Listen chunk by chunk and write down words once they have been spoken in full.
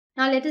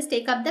Now let us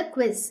take up the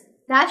quiz.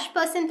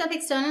 -% of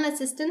external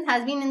assistance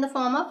has been in the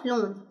form of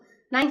loans.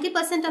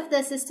 90% of the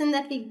assistance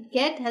that we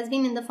get has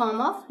been in the form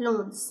of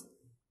loans.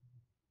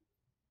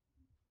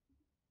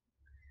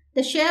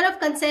 The share of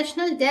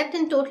concessional debt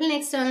in total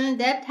external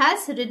debt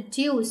has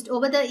reduced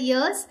over the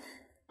years.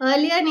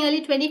 Earlier,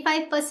 nearly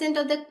 25%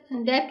 of the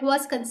debt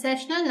was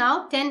concessional. Now,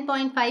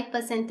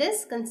 10.5%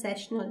 is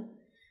concessional.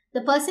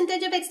 The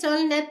percentage of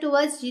external debt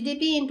towards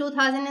GDP in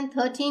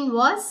 2013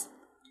 was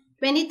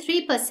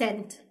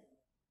 23%.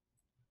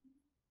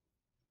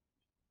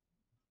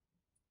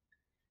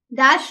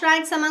 Dash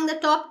ranks among the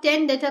top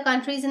 10 debtor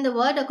countries in the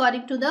world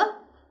according to the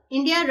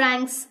India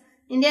ranks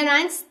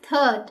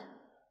 3rd.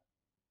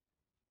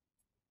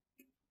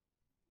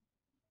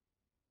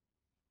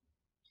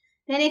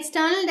 When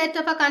external debt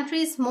of a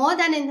country is more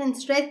than an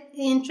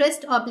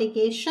interest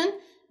obligation,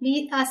 we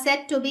are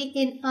said to be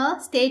in a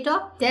state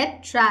of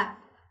debt trap.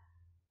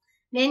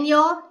 When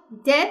your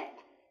debt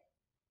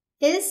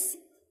is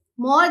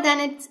more than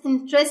its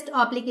interest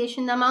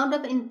obligation, the amount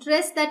of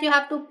interest that you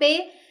have to pay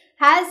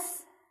has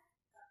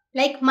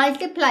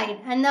multiplied,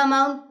 and the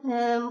amount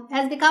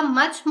has become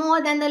much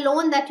more than the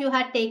loan that you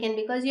had taken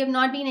because you have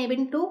not been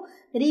able to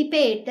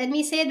repay it. Then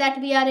we say that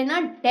we are in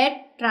a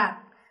debt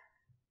trap.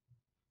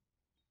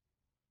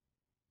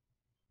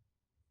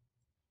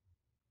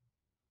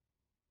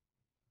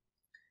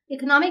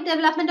 Economic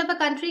development of a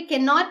country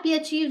cannot be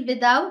achieved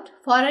without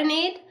foreign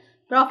aid,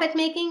 profit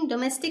making,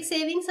 domestic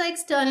savings or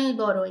external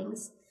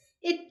borrowings.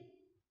 It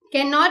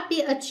cannot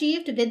be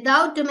achieved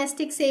without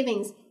domestic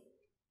savings.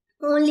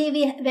 Only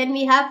when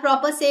we have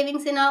proper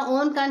savings in our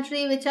own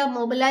country which are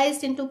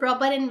mobilized into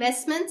proper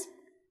investments,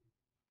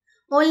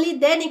 only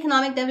then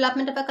economic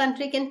development of a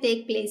country can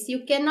take place.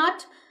 You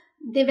cannot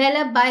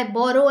develop by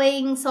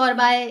borrowings or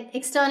by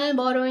external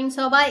borrowings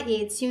or by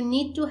aids. You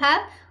need to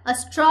have a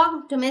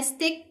strong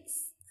domestic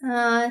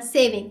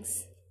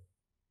savings.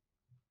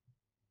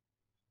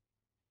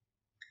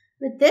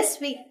 With this,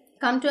 we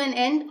come to an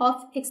end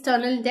of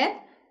external debt.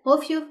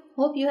 Hope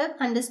you have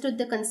understood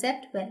the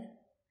concept well.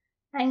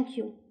 Thank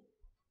you.